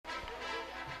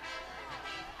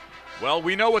Well,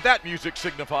 we know what that music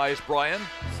signifies, Brian.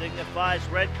 Signifies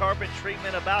red carpet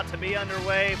treatment about to be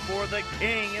underway for the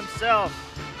king himself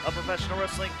of professional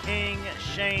wrestling, King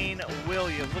Shane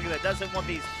Williams. Look at that. Doesn't want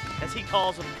these, as he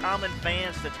calls them, common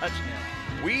fans to touch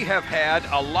him. We have had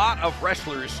a lot of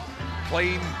wrestlers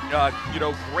claim,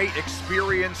 great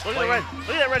experience. Look at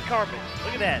that red carpet.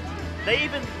 Look at that. They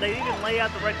even lay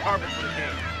out the red carpet for the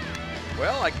king.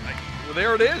 Well,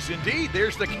 there it is. Indeed,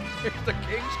 there's the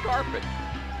king's carpet.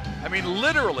 I mean,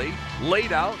 literally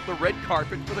laid out the red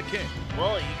carpet for the king.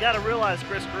 Well, you got to realize,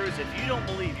 Chris Cruz, if you don't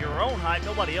believe your own hype,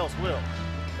 nobody else will.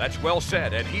 That's well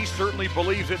said, and he certainly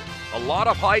believes it. A lot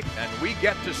of hype, and we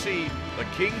get to see the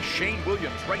King Shane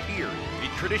Williams right here in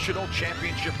traditional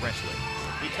championship wrestling.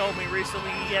 He told me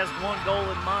recently he has one goal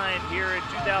in mind here in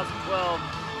 2012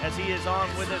 as he is on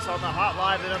with us on the Hot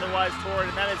Live and Otherwise tour,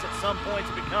 and that is at some point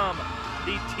to become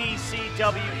the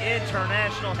TCW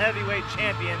International Heavyweight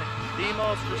Champion, the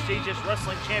most prestigious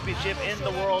wrestling championship in the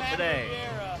world today.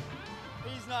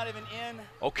 He's not even in.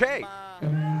 Okay.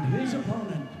 And his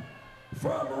opponent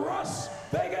from Las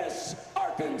Vegas,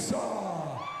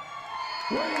 Arkansas,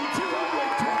 weighing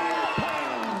 228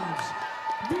 pounds,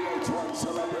 VH1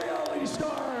 celebrity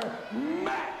star,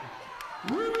 Matt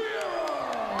Riviera.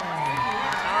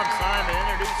 Tom Simon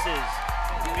introduces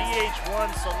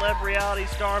VH1 celebrity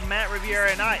star Matt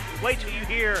Riviera, and wait till you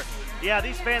hear, yeah,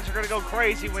 these fans are going to go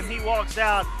crazy when he walks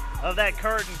out of that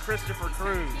curtain, Christopher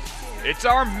Cruz. It's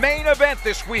our main event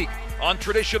this week on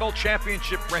traditional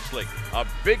championship wrestling. A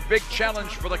big, big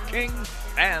challenge for the king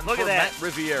and look for at that. Matt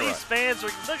Riviera. These fans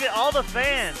look at all the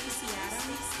fans.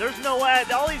 There's no way,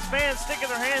 all these fans sticking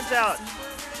their hands out.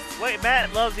 Wait,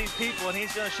 Matt loves these people, and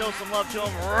he's going to show some love to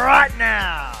them right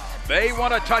now. They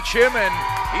want to touch him, and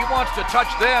he wants to touch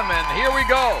them, and here we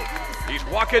go. He's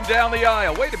walking down the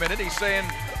aisle. Wait a minute, he's saying,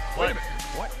 wait a minute.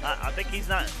 What? I think he's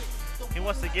not, he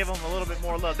wants to give him a little bit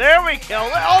more love. There we go.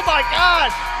 Oh my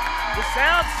gosh. The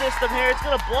sound system here, it's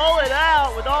going to blow it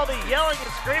out with all the yelling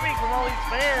and screaming from all these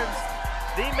fans.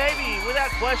 The maybe,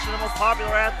 without question, the most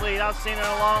popular athlete I've seen in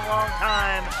a long, long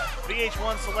time.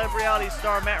 VH1 celebrity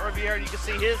star Matt Riviera. You can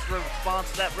see his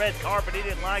response to that red carpet. He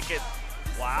didn't like it.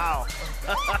 Wow.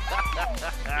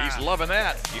 He's loving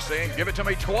that. He's saying, give it to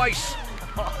me twice.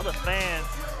 All the fans.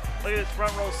 Look at this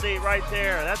front row seat right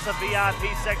there. That's a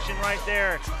VIP section right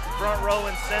there. Front row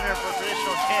and center for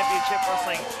traditional championship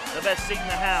wrestling. The best seat in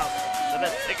the house. The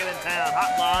best ticket in town.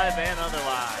 Hot Live and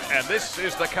Otherwise. And this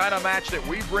is the kind of match that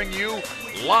we bring you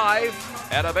live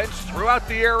at events throughout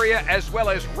the area, as well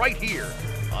as right here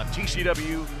on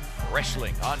TCW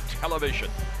Wrestling on television.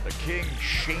 The King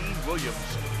Shane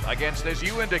Williams against, as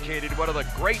you indicated, one of the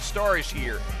great stars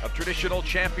here of traditional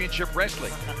championship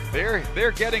wrestling.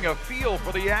 They're getting a feel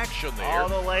for the action there. All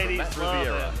the ladies Matt love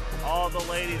Riviera. him. All the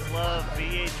ladies love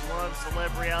VH1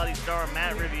 celebrity star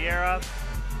Matt Riviera.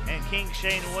 And King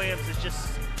Shane Williams is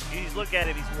just, you look at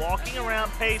him, he's walking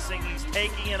around pacing, he's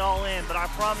taking it all in, but I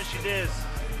promise you this,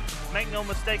 make no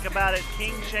mistake about it,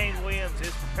 King Shane Williams is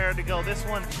prepared to go. This is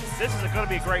going to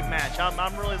be a great match.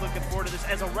 I'm really looking forward to this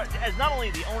as not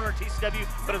only the owner of TCW,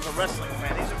 but as a wrestling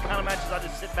fan. These are the kind of matches I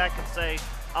just sit back and say,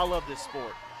 I love this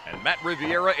sport. And Matt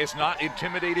Riviera is not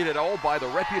intimidated at all by the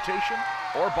reputation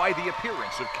or by the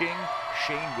appearance of King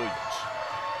Shane Williams.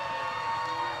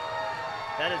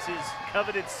 That is his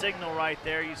coveted signal right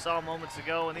there you saw moments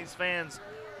ago, and these fans,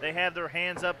 they have their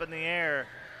hands up in the air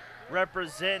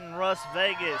representing Las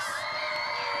Vegas.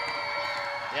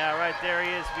 Yeah, right there he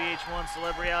is, VH1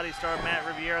 celebrity star Matt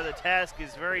Riviera. The task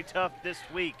is very tough this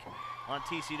week on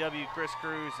TCW. Chris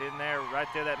Cruz in there, right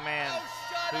there, that man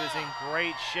who is in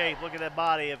great shape. Look at that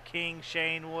body of King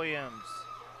Shane Williams.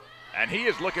 And he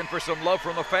is looking for some love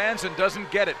from the fans and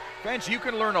doesn't get it. Fans, you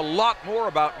can learn a lot more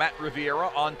about Matt Riviera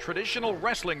on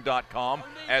traditionalwrestling.com,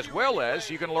 as well as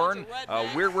you can learn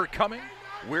where we're coming,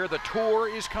 where the tour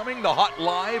is coming, the Hot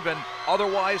Live and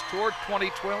Otherwise Tour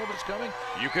 2012 is coming.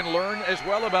 You can learn as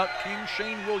well about King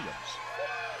Shane Williams.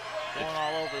 Going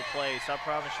all over the place. I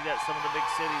promise you that some of the big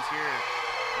cities here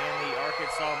in the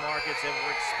Arkansas markets, and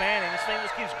we're expanding. This thing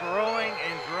just keeps growing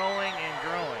and growing and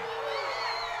growing.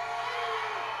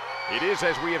 It is,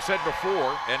 as we have said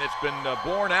before, and it's been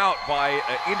borne out by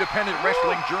independent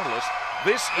wrestling journalists.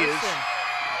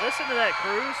 Listen to that,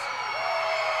 Cruz.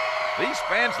 These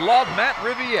fans love Matt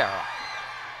Riviera.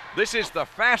 This is the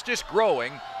fastest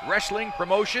growing wrestling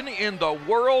promotion in the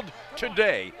world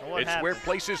today. It's where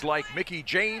places like Mickey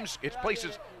James, it's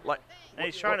places like... And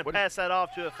he's trying to pass that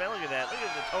off to a fan. Look at that. Look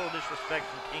at the total disrespect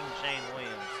from King Shane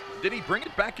Williams. Did he bring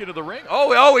it back into the ring?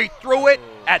 Oh, he threw it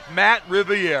at Matt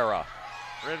Riviera.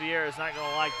 Riviera's not going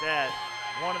to like that.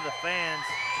 One of the fans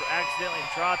accidentally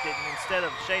dropped it, and instead of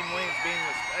Shane Williams being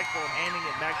respectful and handing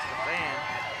it back to the fan,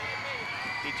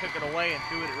 he took it away and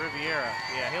threw it at Riviera.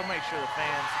 Yeah, he'll make sure the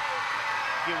fans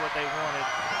get what they wanted.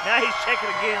 Now he's checking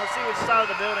again. Let's see which side of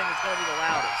the building is going to be the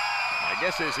loudest. My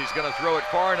guess is he's going to throw it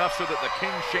far enough so that the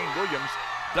King, Shane Williams,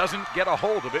 doesn't get a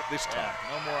hold of it this time.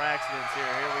 Yeah, no more accidents here.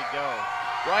 Here we go.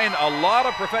 Brian, a lot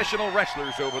of professional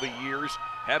wrestlers over the years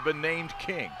have been named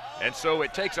King. And so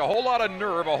it takes a whole lot of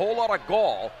nerve, a whole lot of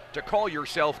gall to call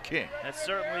yourself King. That's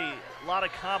certainly a lot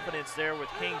of confidence there with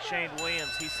King Shane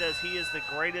Williams. He says he is the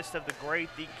greatest of the great,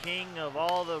 the king of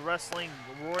all the wrestling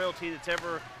royalty that's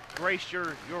ever graced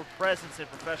your presence in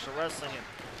professional wrestling.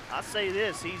 And I say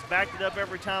this, he's backed it up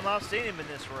every time I've seen him in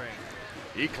this ring.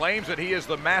 He claims that he is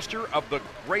the master of the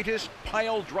greatest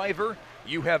pile driver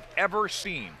you have ever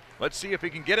seen. Let's see if he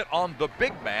can get it on the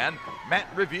big man, Matt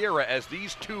Riviera, as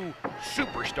these two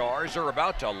superstars are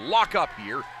about to lock up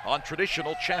here on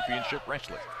traditional championship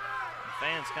wrestling. The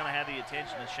fans kind of had the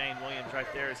attention of Shane Williams right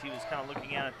there as he was kind of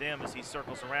looking out at them as he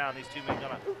circles around. These two men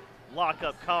going to lock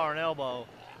up collar and elbow.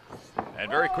 And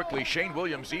very quickly, Shane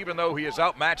Williams, even though he is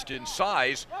outmatched in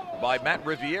size by Matt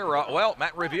Riviera, well,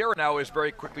 Matt Riviera now has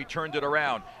very quickly turned it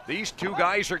around. These two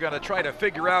guys are going to try to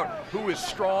figure out who is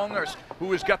strong,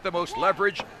 who has got the most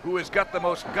leverage, who has got the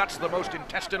most guts, the most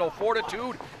intestinal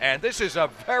fortitude. And this is a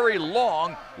very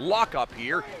long lockup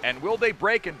here. And will they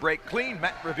break and break clean?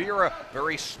 Matt Riviera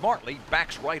very smartly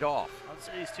backs right off.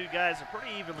 So these two guys are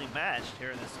pretty evenly matched here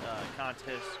in this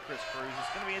contest, Chris Cruz. It's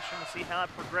going to be interesting to see how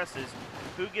it progresses,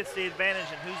 who gets the advantage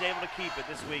and who's able to keep it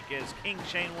this week as King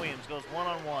Shane Williams goes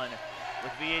one-on-one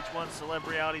with VH1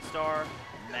 celebrity star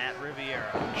Matt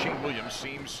Riviera. Shane Williams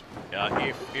seems,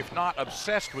 if not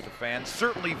obsessed with the fans,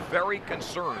 certainly very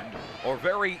concerned or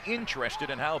very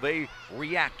interested in how they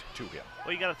react to him.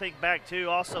 Well, you got to think back, too,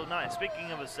 also,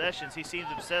 speaking of obsessions, he seems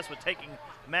obsessed with taking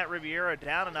Matt Riviera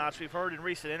down a notch. We've heard in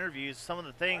recent interviews some of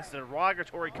the things, the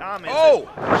derogatory comments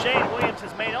that Shane Williams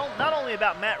has made, not only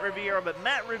about Matt Riviera, but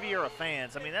Matt Riviera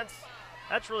fans. I mean,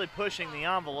 that's really pushing the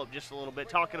envelope just a little bit,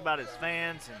 talking about his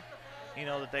fans and, you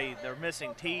know, that they're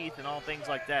missing teeth and all things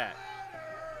like that.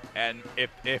 And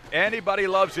if anybody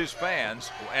loves his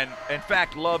fans, and in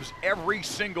fact loves every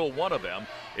single one of them,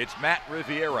 it's Matt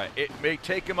Riviera. It may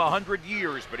take him 100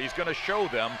 years, but he's going to show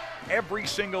them, every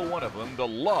single one of them, the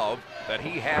love that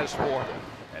he has for them.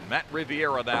 And Matt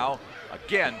Riviera now,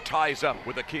 again, ties up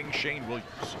with the King Shane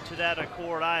Williams. To that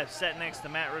accord, I have sat next to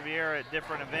Matt Riviera at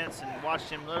different events and watched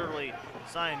him literally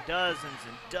sign dozens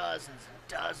and dozens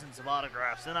and dozens of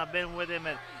autographs. Then I've been with him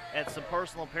at some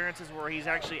personal appearances where he's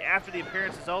actually, after the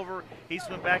appearance is over, he's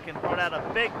went back and brought out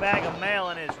a big bag of mail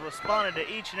and has responded to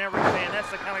each and every fan.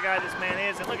 That's the kind of guy this man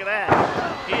is. And look at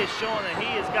that. He is showing that he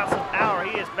has got some power.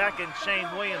 He is backing Shane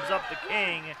Williams up. The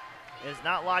King is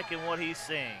not liking what he's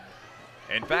seeing.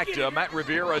 In fact, Matt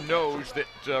Riviera knows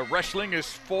that wrestling is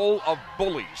full of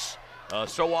bullies.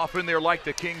 So often they're like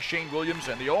the King Shane Williams,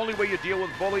 and the only way you deal with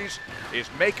bullies is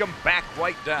make them back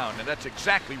right down, and that's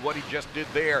exactly what he just did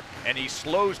there, and he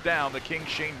slows down the King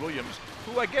Shane Williams,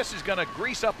 who I guess is going to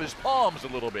grease up his palms a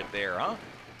little bit there, huh?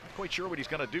 Not quite sure what he's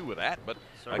going to do with that, but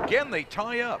again, they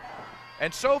tie up.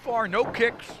 And so far, no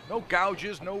kicks, no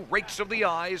gouges, no rakes of the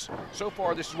eyes. So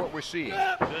far, this is what we're seeing.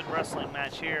 Good wrestling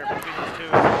match here between these two.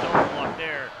 It's a double block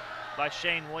there by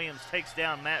Shane Williams. Takes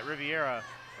down Matt Riviera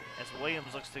as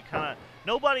Williams looks to kind of,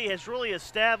 nobody has really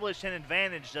established an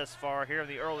advantage thus far here in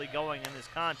the early going in this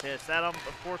contest. That, of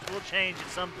course, will change at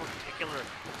some particular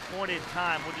point in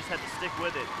time. We'll just have to stick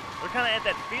with it. They're kind of at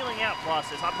that feeling out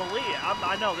process. I believe,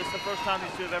 I know this is the first time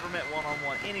these two have ever met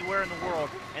one-on-one anywhere in the world,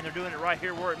 and they're doing it right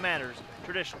here where it matters.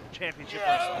 Traditional championship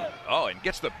wrestling. Oh, and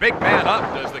gets the big man up,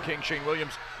 does the King Shane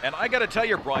Williams. And I got to tell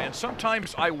you, Brian,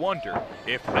 sometimes I wonder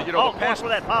if, you know, the pass for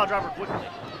that pile driver quickly.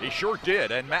 He sure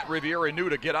did, and Matt Riviera knew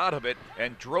to get out of it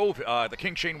and drove the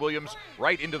King Shane Williams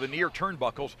right into the near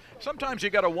turnbuckles. Sometimes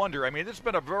you got to wonder, I mean, it's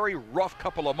been a very rough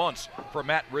couple of months for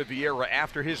Matt Riviera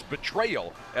after his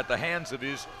betrayal at the hands of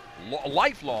his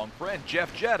lifelong friend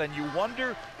Jeff Jett, and you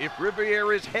wonder if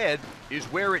Riviera's head is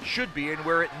where it should be and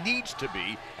where it needs to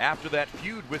be after that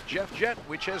feud with Jeff Jett,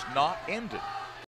 which has not ended.